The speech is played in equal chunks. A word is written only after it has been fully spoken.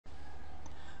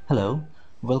Hello,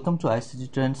 welcome to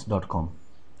icttrends.com.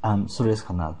 I'm Suresh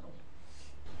Khanal.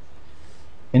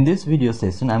 In this video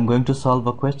session, I'm going to solve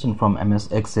a question from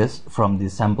MS Access from the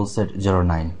sample set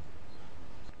 09.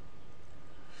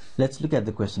 Let's look at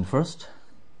the question first.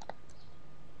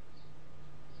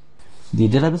 The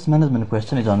database management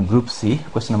question is on Group C,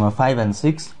 question number 5 and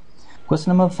 6. Question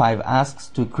number 5 asks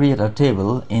to create a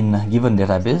table in a given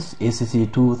database,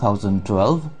 ACC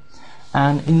 2012,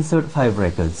 and insert 5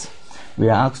 records. We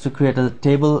are asked to create a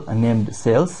table named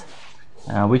sales,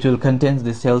 which will contain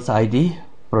the sales ID,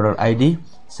 product ID,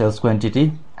 sales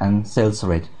quantity, and sales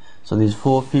rate. So these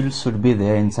 4 fields should be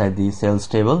there inside the sales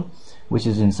table, which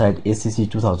is inside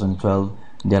ACC 2012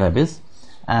 database.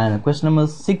 And question number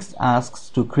 6 asks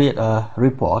to create a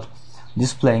report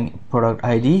displaying product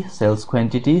ID, sales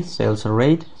quantity, sales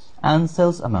rate, and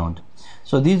sales amount.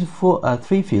 So these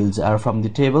 3 fields are from the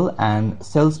table, and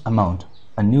sales amount,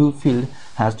 a new field,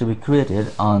 has to be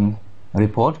created on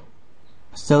report.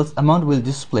 Sales amount will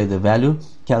display the value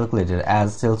calculated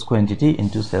as sales quantity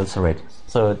into sales rate.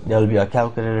 So there will be a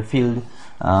calculated field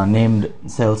named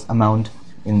sales amount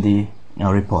in the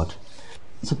report.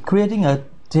 So creating a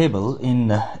table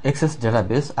in Access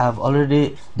database I have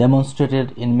already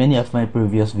demonstrated in many of my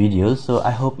previous videos, so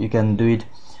I hope you can do it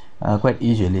quite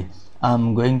easily.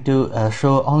 I'm going to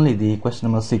show only the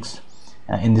question number 6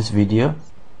 in this video.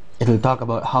 It will talk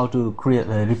about how to create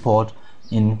a report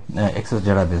in Access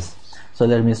database. So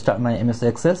let me start my MS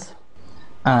Access,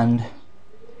 and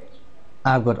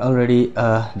I've got already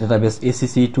a database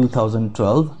ACC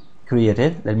 2012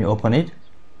 created. Let me open it.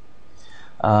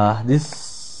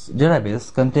 This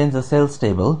database contains a sales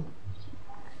table.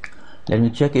 Let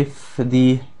me check if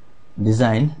the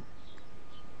design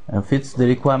fits the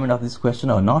requirement of this question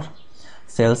or not.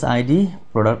 Sales ID,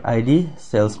 product ID,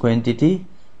 sales quantity,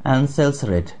 and sales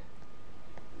rate.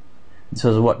 This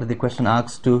was what the question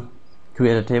asks to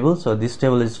create a table, so this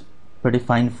table is pretty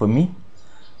fine for me,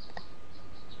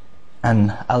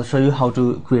 and I'll show you how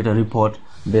to create a report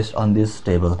based on this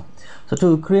table. So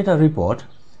to create a report,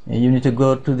 you need to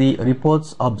go to the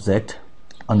reports object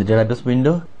on the database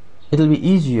window. It will be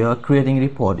easier creating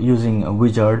report using a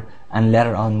wizard and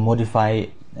later on modify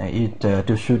it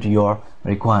to suit your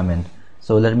requirement.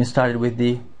 So let me start it with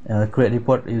the create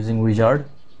report using wizard.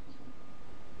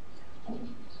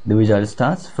 The wizard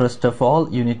starts. First of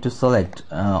all, you need to select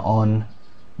on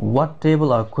what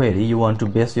table or query you want to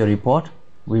base your report.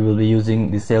 We will be using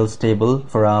the sales table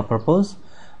for our purpose,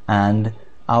 and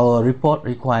our report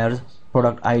requires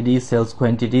product ID, sales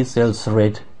quantity, sales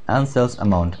rate, and sales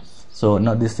amount. So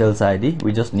not the sales ID,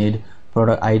 we just need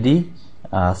product ID,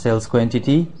 sales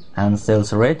quantity, and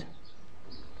sales rate.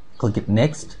 Click it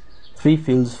next. 3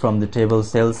 fields from the table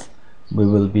sales we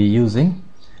will be using.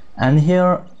 And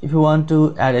here, if you want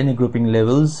to add any grouping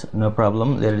levels, no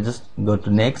problem, let's just go to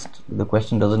next. The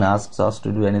question doesn't ask us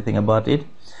to do anything about it.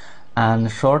 And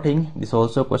sorting, this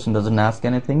also question doesn't ask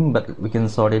anything, but we can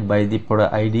sort it by the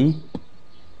product ID.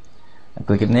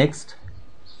 Click it next.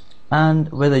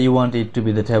 And whether you want it to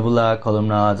be the tabular,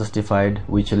 columnar, justified,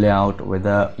 which layout,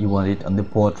 whether you want it on the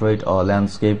portrait or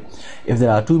landscape. If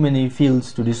there are too many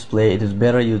fields to display, it is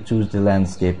better you choose the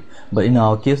landscape. But in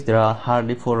our case, there are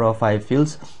hardly 4 or 5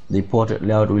 fields. The portrait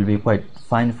layout will be quite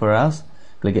fine for us.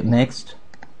 Click it next.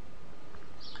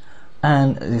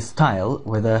 And the style,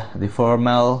 whether the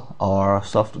formal or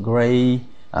soft gray,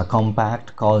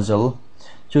 compact, casual,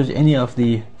 choose any of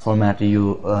the format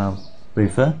you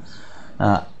prefer.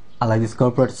 I like this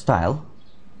corporate style.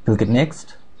 Click it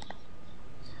next.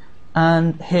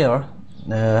 And here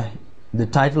the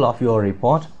title of your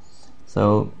report,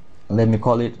 so let me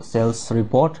call it sales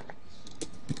report.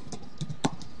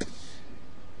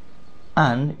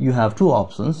 And you have 2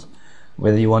 options,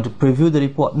 whether you want to preview the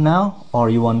report now or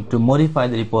you want to modify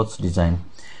the report's design.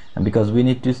 And because we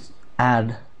need to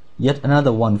add yet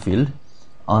another 1 field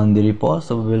on the report,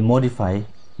 so we will modify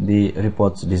the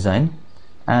report's design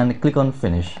and click on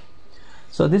finish.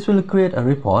 So this will create a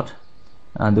report,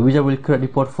 and the wizard will create a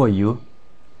report for you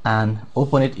and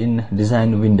open it in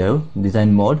design window,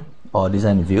 design mode or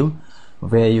design view,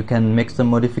 where you can make some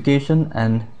modification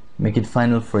and make it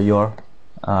final for your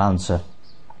answer.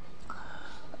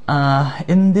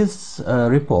 In this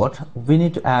report, we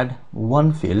need to add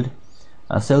 1 field,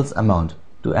 sales amount.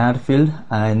 To add field,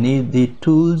 I need the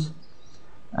tools,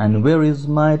 and where is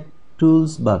my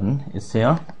tools button? It's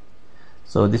here.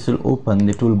 So this will open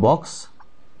the toolbox.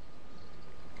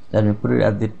 Let me put it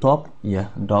at the top. Yeah,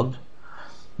 docked.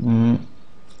 I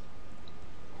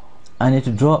need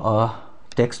to draw a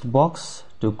text box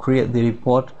to create the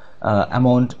report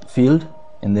amount field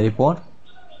in the report.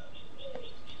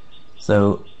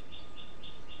 So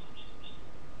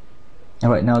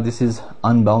Right now this is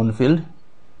unbound field.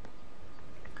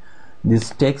 This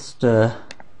text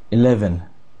 11,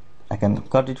 I can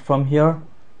cut it from here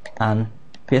and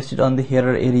paste it on the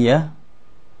header area.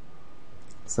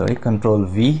 Sorry, Control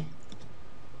V.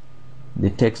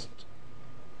 The text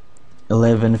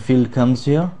 11 field comes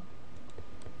here.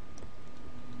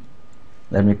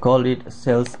 Let me call it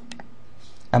sales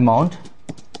amount,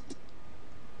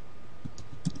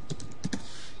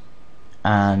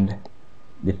 and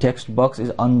the text box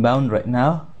is unbound right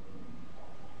now.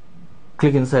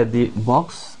 Click inside the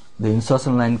box, the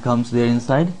insertion line comes there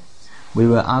inside. We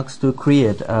were asked to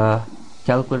create a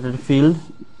calculated field.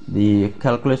 The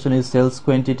calculation is sales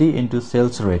quantity into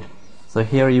sales rate. So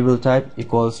here you will type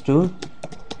equals to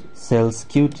sales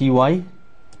QTY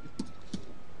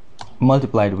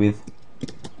multiplied with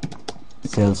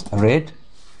sales rate.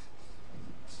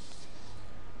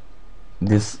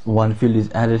 This one field is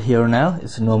added here now.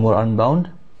 It's no more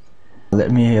unbound.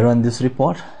 Let me run this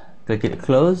report. Click it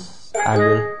close.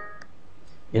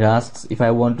 It asks if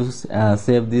I want to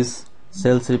save this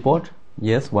sales report.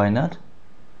 Yes, why not?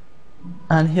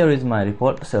 And here is my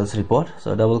report, sales report.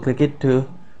 So double click it to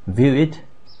view it.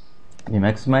 We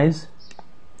maximize.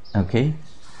 Okay,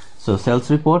 so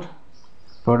sales report,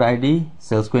 product ID,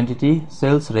 sales quantity,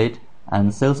 sales rate,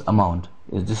 and sales amount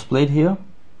is displayed here.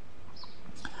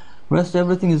 Rest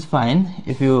everything is fine.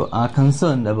 If you are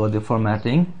concerned about the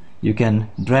formatting, you can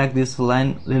drag this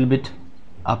line a little bit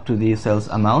up to the sales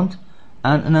amount,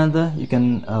 and another you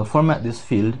can format this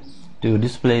field to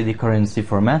display the currency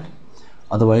format.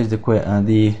 Otherwise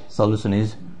the solution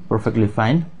is perfectly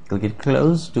fine. Click it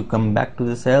close to come back to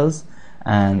the sales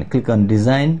and click on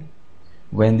design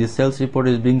when the sales report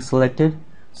is being selected,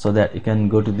 so that you can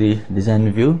go to the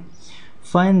design view.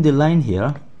 Find the line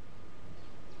here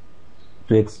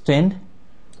to extend,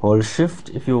 hold shift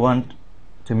if you want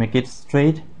to make it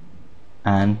straight,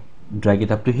 and drag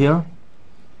it up to here.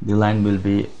 The line will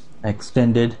be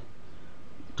extended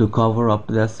to cover up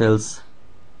the sales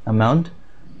amount.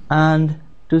 And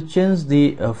to change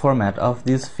the format of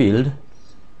this field,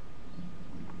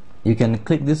 you can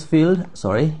click this field,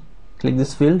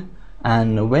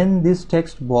 and when this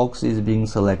text box is being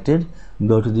selected,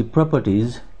 go to the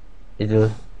properties. It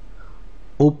will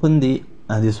open the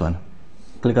this one.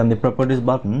 Click on the properties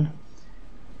button.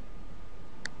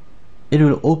 It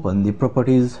will open the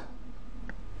properties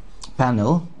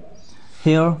panel.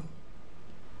 Here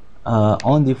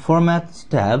on the formats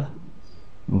tab,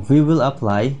 we will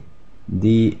apply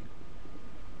the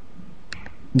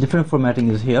different formatting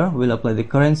is here. We'll apply the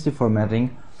currency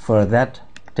formatting for that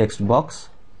text box,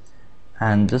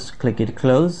 and just click it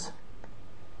close.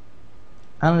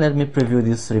 And let me preview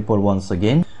this report once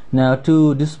again. Now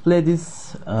to display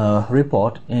this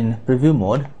report in preview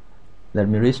mode, let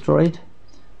me restore it.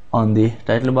 On the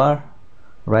title bar,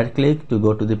 right click to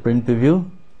go to the print preview,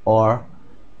 or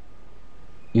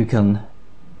you can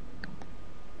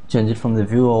change it from the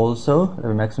view also. Let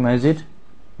me maximize it.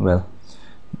 Well,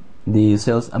 the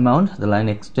sales amount, the line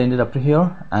extended up to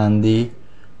here, and the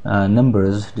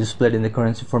numbers displayed in the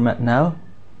currency format now.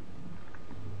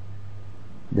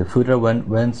 The footer went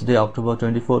Wednesday, October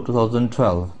 24,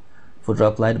 2012. Footer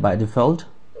applied by default.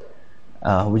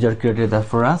 Widget created that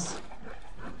for us.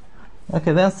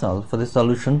 Okay, that's all for the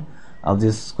solution of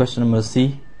this question number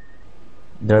C,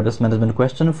 database management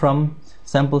question from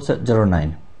sample set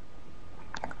 09.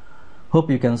 Hope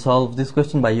you can solve this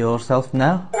question by yourself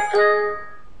now.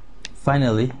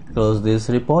 Finally, close this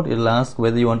report. It will ask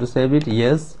whether you want to save it.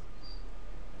 Yes.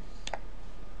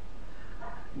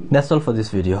 That's all for this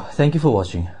video. Thank you for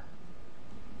watching.